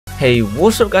Hey,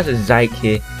 what's up guys, it's Zike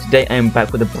here. Today I am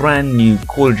back with a brand new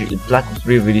Call of Duty Black Ops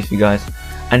 3 video for you guys.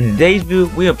 And in today's video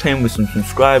we are playing with some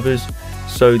subscribers.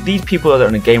 So these people that are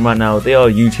in the game right now, they are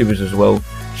YouTubers as well.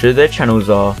 So their channels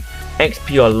are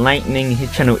XPR Lightning,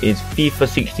 his channel is FIFA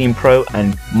 16 Pro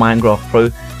and Minecraft Pro.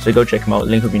 So go check him out,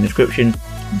 link will be in the description.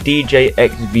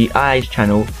 DJXVI's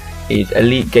channel is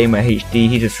Elite Gamer HD,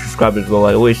 he's a subscriber as well.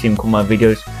 I always see him come on my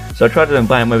videos. So I tried to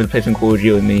invite him over to play some Call of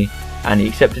Duty with me and he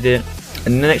accepted it.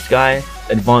 And the next guy,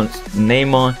 Advanced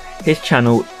Neymar, his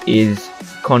channel is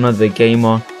Connor the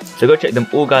Gamer. So go check them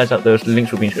all guys out there, so the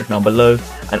links will be in the description down below.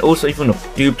 And also if you want to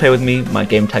do play with me, my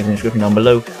game tag is in the description down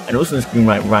below. And also on the screen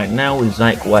right now is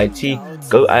Zike YT.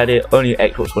 Go at it, only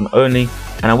Xbox One only.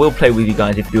 And I will play with you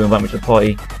guys if you do invite me to the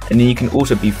party. And then you can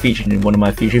also be featured in one of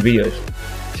my future videos.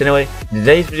 So anyway, in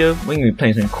today's video, we're going to be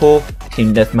playing some Core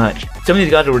Team Deathmatch. Some of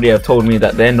these guys already have told me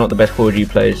that they're not the best Call of Duty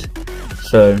players.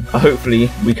 So hopefully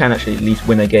we can actually at least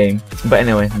win a game. But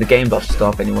anyway, the game's about to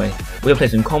start anyway. We're going to play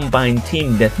some combined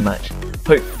team deathmatch.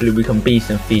 Hopefully we can beast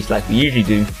and feast like we usually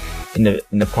do in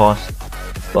the past.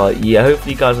 But yeah,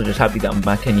 hopefully you guys are just happy that I'm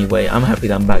back anyway. I'm happy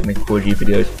that I'm back making Call of Duty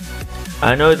videos.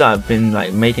 I know that I've been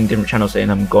like making different channels saying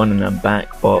I'm gone and I'm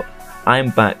back, but I'm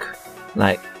back.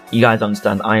 Like, you guys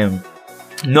understand, I am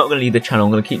not going to leave the channel.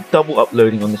 I'm going to keep double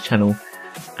uploading on this channel.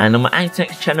 And on my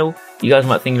Antex channel, you guys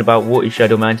might thinking about what is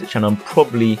Shadow My Antex channel. I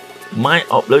probably might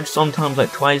upload sometimes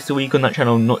like twice a week on that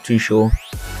channel, I'm not too sure.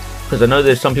 Because I know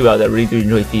there's some people out there that really do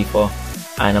enjoy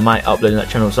FIFA. And I might upload on that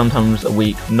channel sometimes a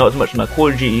week. Not as much as my Call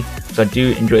of Duty, because I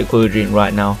do enjoy Call of Duty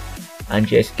right now. And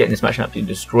just getting this match up to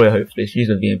destroy, hopefully. Let's use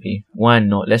the VMP. Why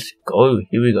not? Let's go.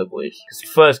 Here we go, boys. It's the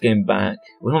first game back.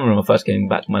 Well, not my first game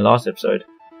back, my last episode.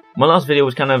 My last video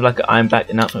was kind of like an I'm back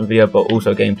announcement video, but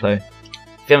also gameplay.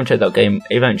 If you haven't checked that game,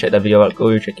 if you haven't checked that video out,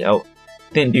 go check it out.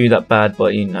 Didn't do that bad,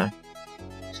 but you know,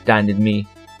 standard me.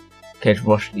 Okay, let's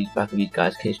rush these back of these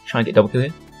guys. Okay, let's try and get double kill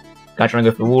here. Guys trying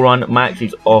to go for the wall run. My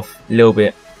actually's off, a little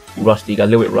bit rusty, guys,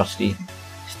 a little bit rusty.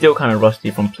 Still kind of rusty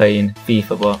from playing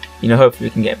FIFA, but you know, hopefully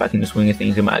we can get back in the swing of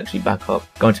things. It might actually back up.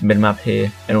 Going to mid map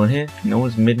here. Anyone here? No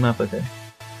one's mid map. Okay,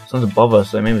 someone's above us,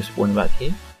 so maybe we're spawning back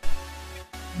here.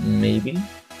 Maybe.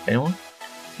 Anyone?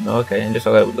 No, okay, and just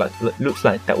like looks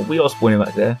like that we are spawning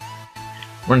back there.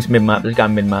 Running to mid map. This guy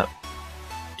mid map.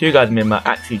 Two guys mid map.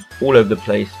 Actually, all over the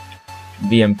place.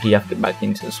 VMP have to get back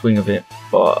into the swing of it.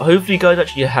 But hopefully, you guys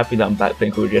actually are happy that I'm back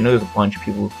playing Call of Duty. I know there's a bunch of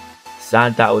people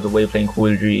sad that I was away playing Call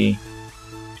of Duty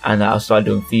and that I started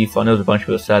doing FIFA. I know there's a bunch of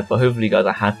people sad, but hopefully, you guys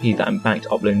are happy that I'm back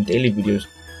to uploading daily videos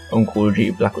on Call of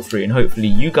Duty Black Ops 3, and hopefully,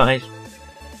 you guys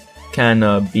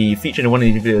can be featured in one of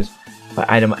these videos by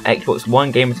either my Xbox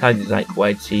One gamer tag is like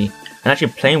YT and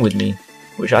actually playing with me,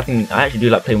 which I think I actually do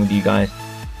like playing with you guys,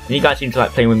 and you guys seem to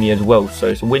like playing with me as well, so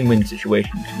it's a win-win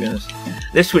situation to be honest.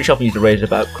 Let's switch up and use the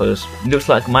Razorback because it looks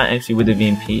like my actually with the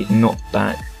VMP is not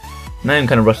back. Now I'm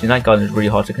kind of rusty. That gun is really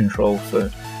hard to control,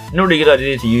 so not really good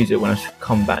idea to use it when I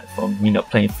come back from not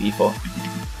playing FIFA.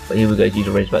 But here we go, use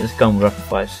the Razorback. This gun rapid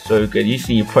fire is so good. You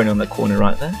see you're prone on that corner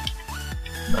right there.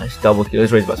 Nice double kill.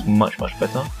 This Razorback's much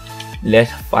better.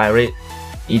 Let's fire it.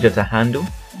 Easier to handle.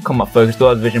 Come up focus. Do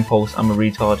have vision pulse. I'm a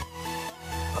retard.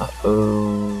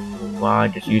 Oh, I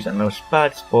just used that most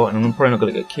bad spot, and I'm probably not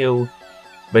gonna get killed.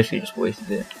 Basically, just wasted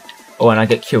it. Oh, and I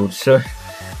get killed. So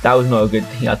that was not a good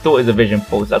thing. I thought it was a vision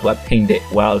pulse. That's why I pinged it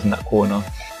while I was in that corner.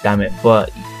 Damn it.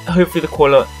 But hopefully the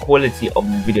quality of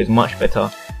the video is much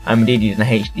better. I'm indeed using the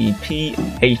HD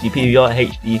PVR,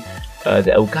 HD,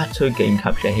 the Elgato Game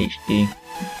Capture HD.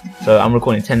 So I'm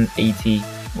recording 1080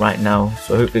 right now,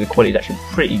 so hopefully the quality is actually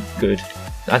pretty good.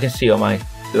 I can see on my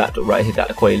laptop right here that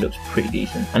the quality looks pretty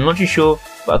decent. I'm not too sure,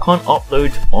 but I can't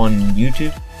upload on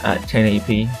YouTube at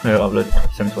 1080p. I'm going to upload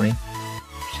at 720,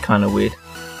 which is kind of weird.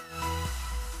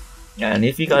 And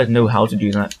if you guys know how to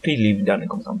do that, please leave it down in the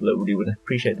comments down below. Really would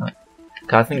appreciate that.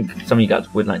 Because I think some of you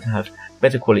guys would like to have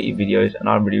better quality videos, and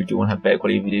I really do want to have better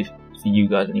quality videos for you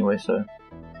guys anyway, so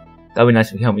that would be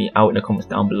nice if you help me out in the comments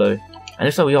down below. And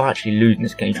looks like we are actually losing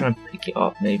this game. Trying to pick it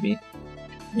up, maybe.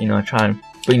 You know, try and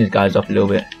bring these guys up a little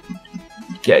bit.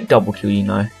 Get a double kill, you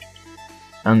know.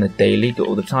 And the daily, do it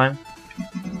all the time.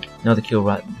 Another kill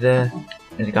right there.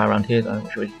 There's a guy around here. I'm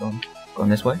not sure he's gone. Gone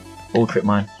this way. All trip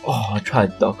mine. Oh, I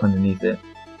tried to duck underneath it.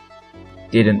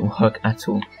 Didn't work at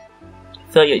all.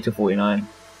 38 to 49.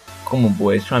 Come on,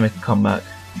 boys. Try and make a comeback.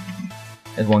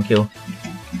 There's one kill.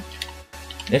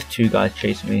 There's two guys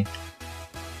chasing me.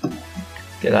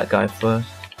 Get that guy first.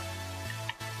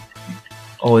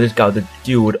 Oh, this guy with the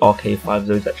dual with RK5,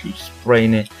 those actually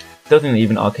spraying it. Don't think they're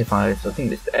even RK5s, I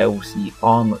think it's the LCR,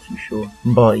 I'm not too sure.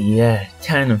 But yeah,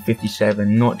 10 and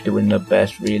 57, not doing the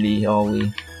best really, are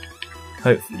we?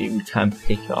 Hopefully we can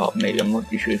pick it up. Maybe, I'm not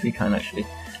too sure if we can actually.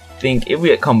 Think if we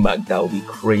get comeback, that would be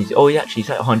crazy. Oh yeah, actually it's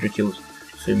like 100 kills,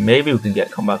 so maybe we can get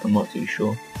comeback. I'm not too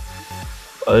sure.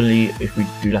 Only if we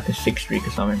do like a 6 streak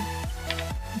or something.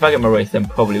 If I get my race, then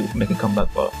probably we can make a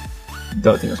comeback, but I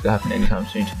don't think that's gonna happen anytime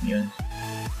soon, to be honest.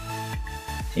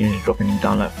 Teams just dropping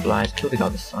down like flies. Kill the guy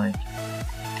on the side.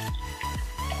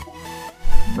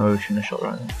 No, shouldn't have shot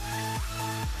right there.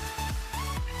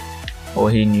 Oh,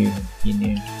 he knew. He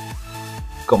knew.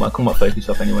 Got my combat focus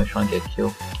off anyway. Try and get a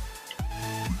kill.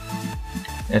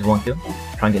 There's one kill.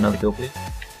 Try and get another kill, please.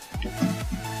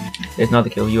 There's another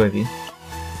kill. UAV.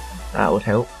 That would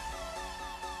help.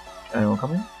 Anyone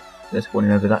coming? They're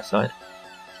spawning over that side.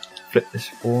 Flip the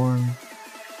spawn.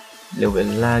 A little bit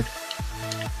of lag.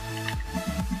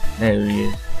 There he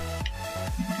is.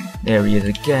 There he is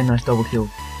again. Nice double kill.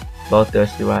 Well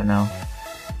thirsty right now.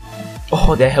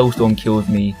 Oh, their hellstorm kills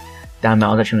me. Damn it,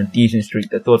 I was actually on a decent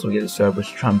streak. I thought I would get the Cerberus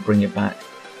to try and bring it back.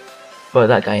 But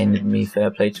that guy ended me.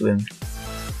 Fair play to him.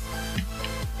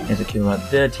 There's a kill right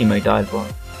there. Teammate died,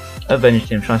 but avenged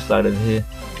him. Trying to slide over here.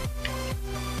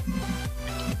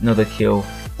 Another kill.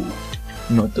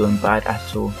 Not doing bad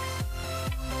at all.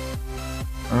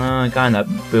 Guy in that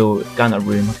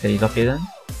room. Okay, he's up here then.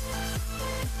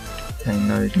 Okay,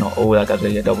 no, he's not. Oh, that guy's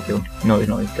gonna get a double kill. No, he's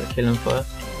not. He's gonna kill him first.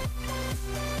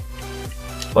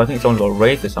 But I think someone's got a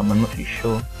wraith or something. I'm not too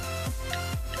sure.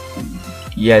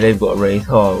 Yeah, they've got a wraith.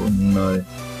 Oh no,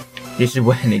 this is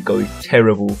when it goes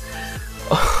terrible.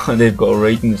 Oh, they've got a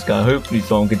wraith in the sky. Hopefully,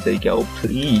 someone can take it out,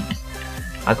 please.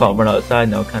 I can't run outside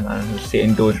now, can I? I'm just sit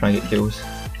indoors trying to get kills.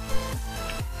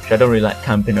 Which I don't really like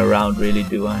camping around, really,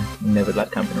 do I? Never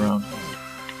like camping around.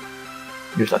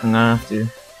 Just like I'm gonna have to.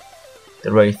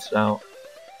 The wraith's out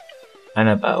and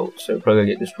about, so probably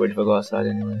gonna get destroyed if I go outside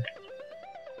anyway.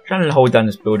 Trying to hold down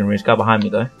this building. There's a guy behind me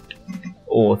though.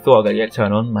 Oh, I thought I was gonna get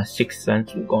turned on. My sixth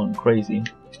sense was gone crazy.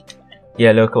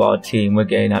 Yeah, look at our team. We're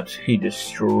getting absolutely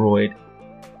destroyed.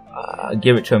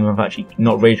 Give it to him. I'm actually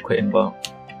not rage quitting, but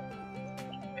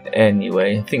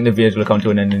anyway, I think the video's gonna come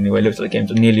to an end anyway. Looks like the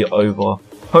game's nearly over.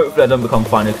 Hopefully I don't become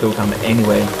final kill cam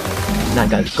anyway. That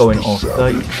guy's going off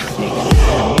 36.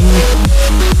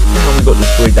 How we got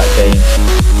destroyed that game.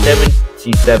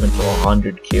 77 to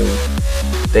 100 kills.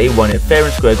 They won it fair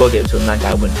and square. Gotta get it to him. That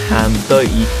guy went ham.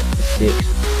 36.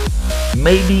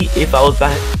 Maybe if I was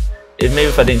back, maybe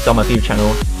if I didn't start my FIFA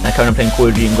channel and I carried on playing Call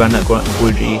of Duty and grind that Call of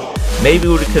Duty, maybe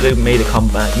we could have made a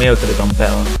comeback. Maybe I could have done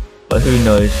better. But who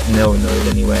knows? No one knows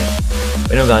anyway.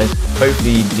 But anyway guys,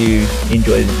 hopefully you do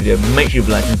enjoy this video. Make sure you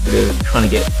like this video. Trying to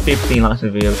get 15 likes on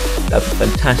the video. That'd be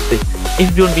fantastic.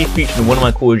 If you want to be featured in one of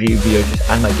my Call of Duty videos, just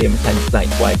add my game tags like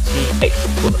YT,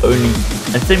 X1 only,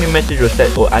 and send me a message or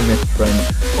set or add me as a friend,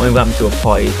 or invite me to a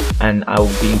party, and I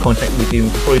will be in contact with you. We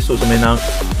can probably sort something out.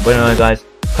 But anyway guys,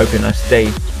 hope you have a nice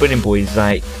day. Brilliant boys,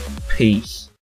 Zike. Peace.